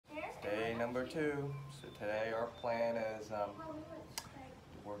number 2. So today our plan is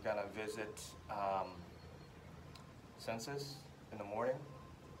we're gonna visit Xenses in the morning,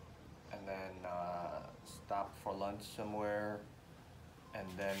 and then stop for lunch somewhere, and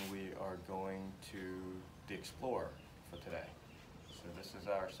then we are going to the Xplor for today. So this is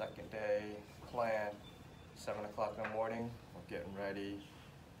our second day plan. 7 o'clock in the morning, we're getting ready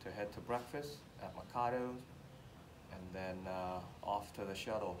to head to breakfast at Mercado's, and then off to the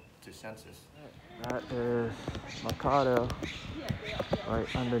shuttle to Xenses. That is Mercado,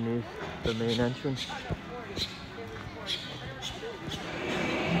 right underneath the main entrance.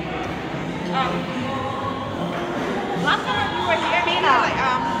 Last time you were here,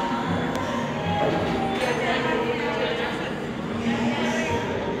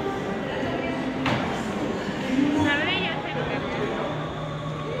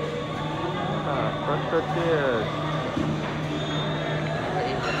 Fresh tortillas.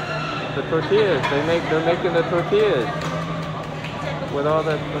 The tortillas, they're making the tortillas with all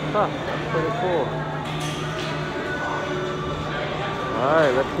the stuff. That's pretty cool.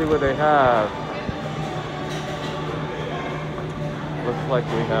 Alright, let's see what they have. Looks like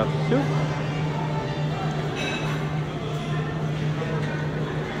we have soup.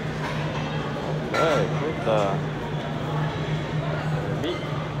 Okay, here's the meat,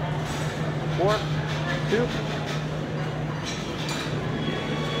 pork, soup.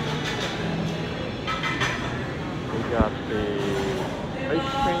 We got the ice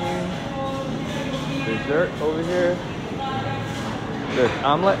cream, dessert over here. This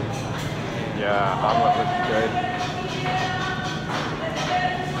omelet. Yeah, omelet looks good.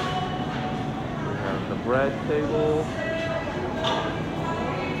 We have the bread table.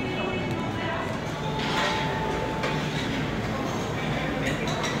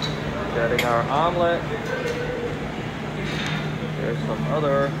 Getting our omelet. There's some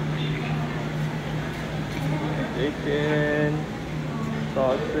other bacon,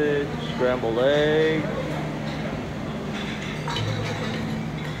 sausage, scrambled eggs.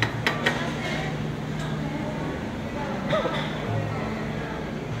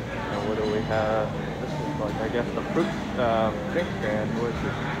 And what do we have? This is like, I guess, the fruit drink stand, which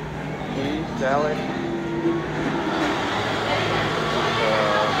is cheese, salad.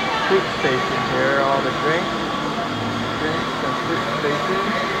 Fruit station here, all the drinks and fruit station.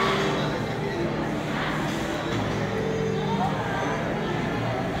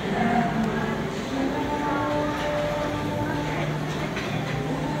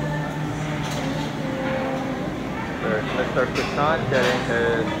 There's Mr. Croissant getting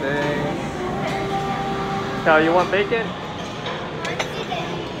his thing. Cal, you want bacon?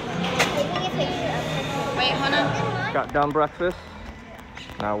 Wait, hold on. Got done breakfast.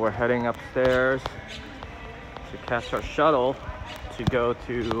 Now we're heading upstairs to catch our shuttle to go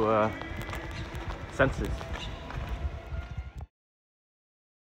to Xenses.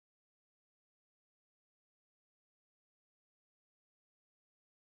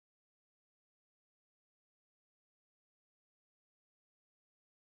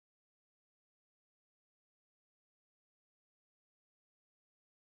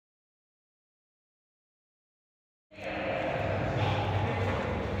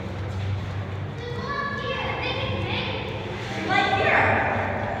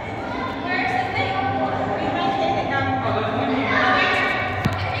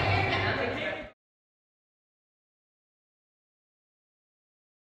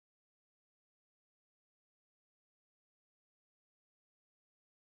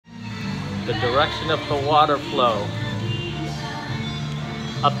 The direction of the water flow,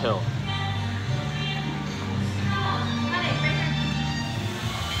 uphill.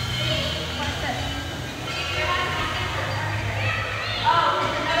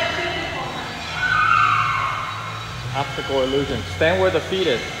 Optical illusion. Stand where the feet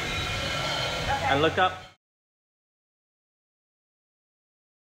is. Okay. And look up.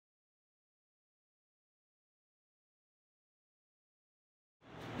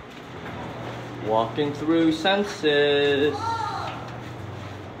 Walking through Xenses.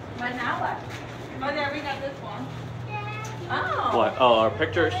 But now what? Oh, there we got this one. Oh. What? Oh, our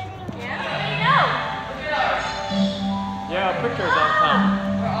pictures? Yeah. Yeah, our pictures on top.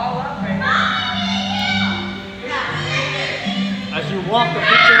 We're all up right now. As you walk, the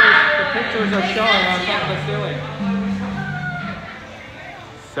pictures are showing on top of the ceiling.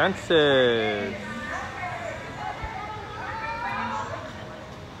 Xenses.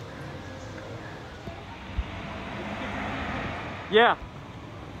 Yeah.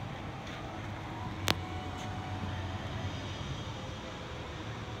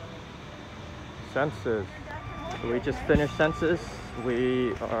 Xenses. So we just finished Xenses.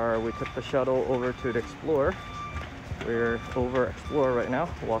 We took the shuttle over to the Xplor. We're over Xplor right now,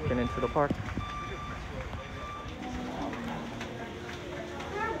 walking into the park.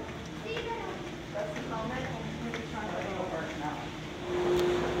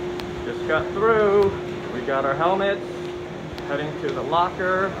 Just got through. We got our helmets, heading to the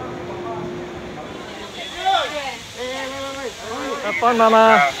locker. Have fun,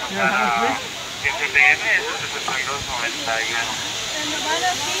 Mama.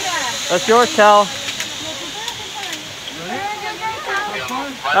 That's yours, Cal.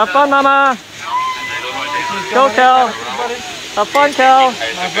 Have fun, Mama. Go, Cal. Have fun, Cal.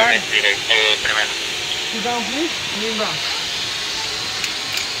 Sit down, please. Lean back.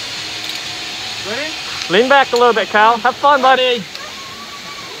 Ready? Lean back a little bit, Cal. Have fun, buddy.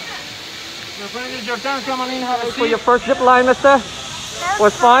 Your friend is your turn. Come on in. Have a For your seat. first zip line, mister?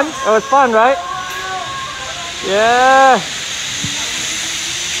 Was fun? It was fun, right? Yeah.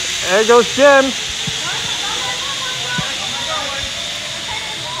 There goes Jim.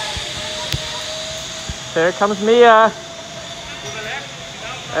 Here comes Mia.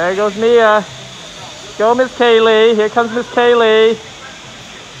 There goes Mia. Go, Miss Kaylee. Here comes Miss Kaylee.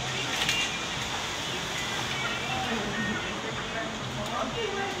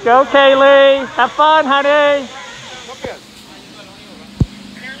 Go, Kaylee. Have fun, honey.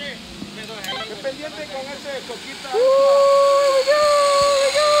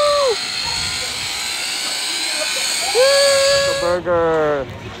 Burger.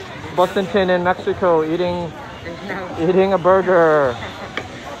 Bustington in Mexico eating a burger.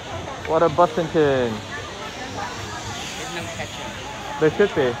 What a Bustington. There's no ketchup. There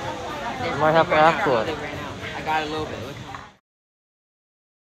should be. You might have to ask for it. They ran out. I got a little bit. Look.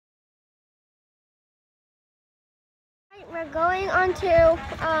 We're going on to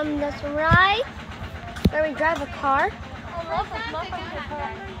this ride where we drive a car.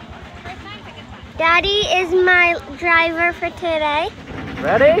 Daddy is my driver for today.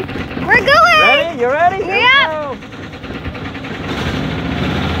 Ready? We're going! Ready? You ready? Here we Yep. go.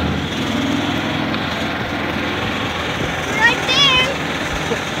 Right there.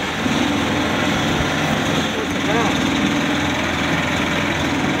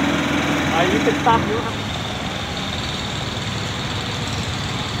 You can stop.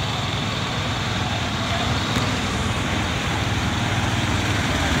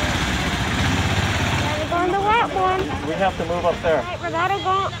 Gotta go on the wet one. We have to move up there. Right, we're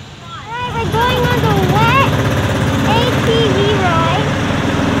going on the wet ATV ride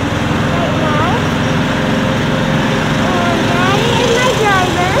right now. Daddy is my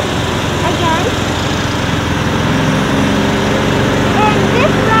driver again. And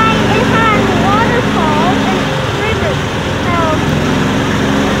this ride is on waterfalls and rivers. So,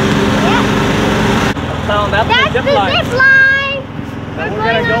 yeah. That's That's the the zip line. zip line. That we're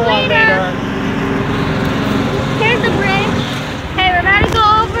gonna go on later. Here's the bridge. Okay, we're about to go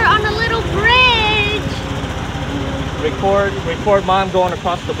over on a little bridge. Record Mom going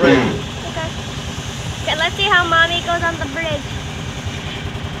across the bridge. Okay. Okay, let's see how Mommy goes on the bridge.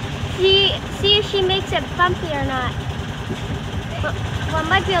 See if she makes it bumpy or not. Well, it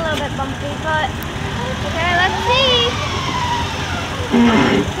might be a little bit bumpy, but okay, let's see.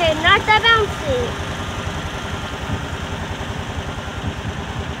 Okay, not that bouncy.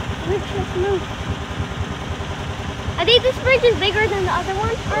 Let's move. I think this bridge is bigger than the other one.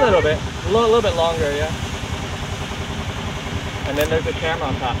 A little bit. A little bit longer, yeah. And then there's a camera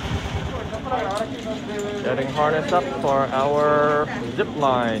on top. Getting harnessed up for our zip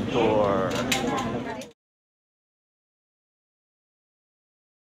line tour.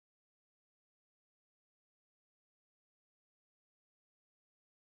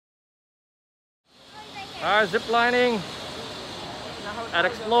 Our zip lining at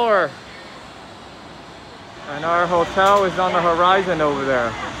Xplor. And our hotel is on the horizon over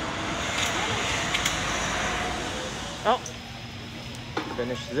there. Oh,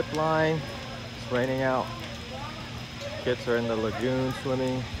 finished zip line. It's raining out. Kids are in the lagoon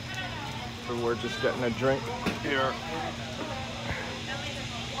swimming. So we're just getting a drink here.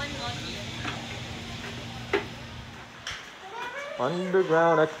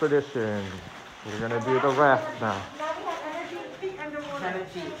 Underground expedition. We're gonna do the raft now.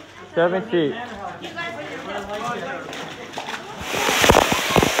 7 feet.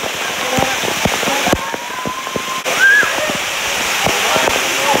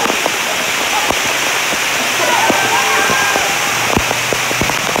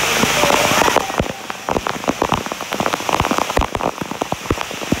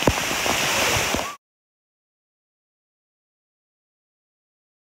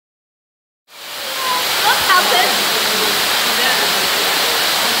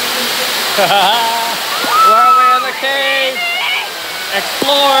 Where are we in the cave?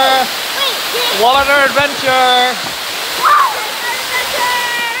 Explore! Water adventure!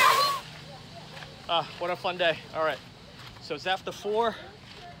 What a fun day. All right, so it's after 4.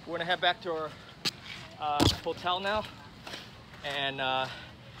 We're gonna head back to our hotel now and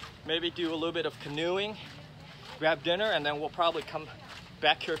maybe do a little bit of canoeing, grab dinner, and then we'll probably come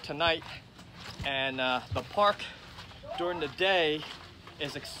back here tonight. And the park during the day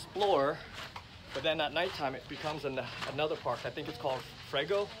is Xplor, but then at nighttime it becomes another park. I think it's called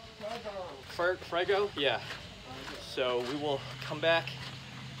Frego? Frego? Yeah. So we will come back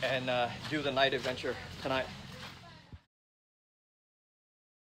and do the night adventure tonight.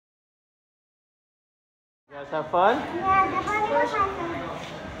 You guys have fun? Yeah, the bunny was my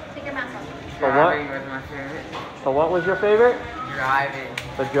favorite. Take your mask off. Driving was my favorite. So what was your favorite? Driving.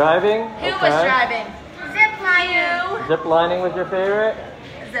 The driving? Who was driving? Zip lining. Zip lining was your favorite?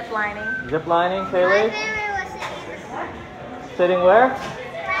 Zip lining. Zip lining, My Kaylee? favorite was Sitting where?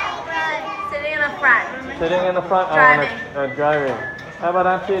 Sitting in the front. Sitting in the front. Driving. Driving. How about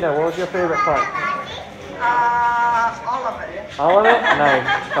Auntie? What was your favorite part? All of it. All of it? Nice.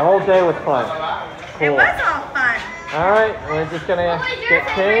 The whole day was fun. It Cool. was all fun. All right, we're just gonna get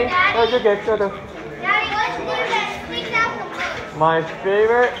changed. Oh, you're good. Go to. Daddy, what's the thing that sticks out the most? My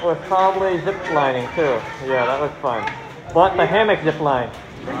favorite was probably zip lining too. Yeah, that was fun. But the hammock zip line.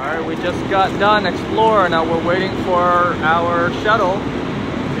 All right, we just got done Xplor. Now we're waiting for our shuttle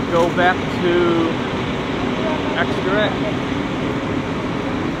to go back to Xcaret.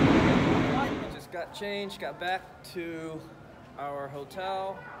 We just got changed, got back to our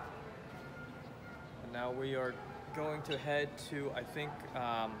hotel. And now we are going to head to, I think,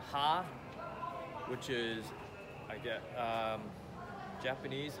 Ha, which is, I get,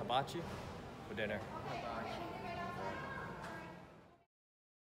 Japanese hibachi for dinner.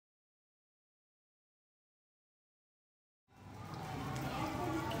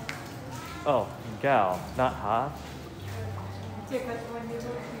 Oh, gal, not Ha.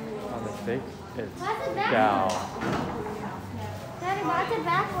 My mistake. It's Why's it gal. Daddy, why's it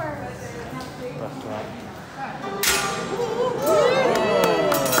backwards? Restaurant.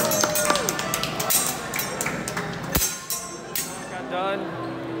 Got done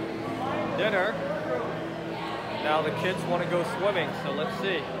dinner. Now the kids want to go swimming, so let's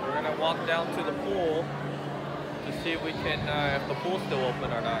see. We're gonna walk down to the pool to see if we can, if the pool's still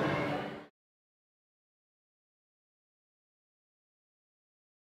open or not.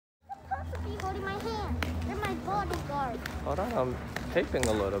 Be holding my hand. You're my bodyguard. Hold on, I'm taping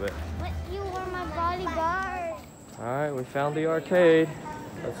a little bit. But you were my bodyguard. All right, we found the arcade.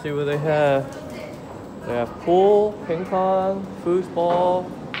 Let's see what they have. They have pool, ping pong, foosball,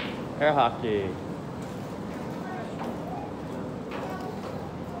 air hockey.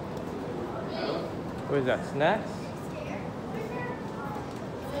 What is that, snacks?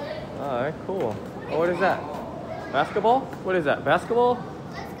 All right, cool. Oh, what is that? Basketball? What is that, basketball?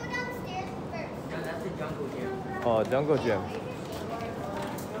 Let's go downstairs first. No, that's the jungle gym. Oh, jungle gym.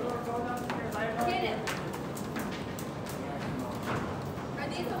 Are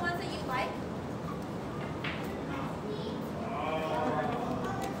these the ones that you like?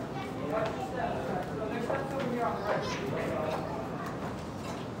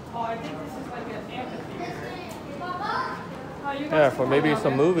 Yeah, for maybe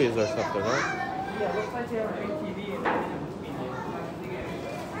some movies or something, right? Yeah, looks like they have an ATV and a movie theater.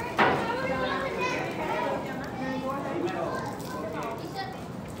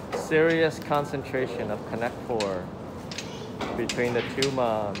 Serious concentration of Connect 4 between the two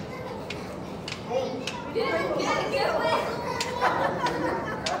moms.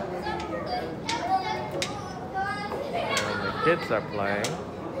 And the kids are playing.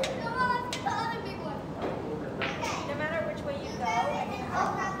 No matter which way you go,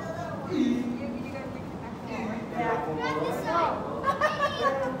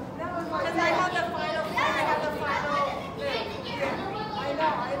 because I have the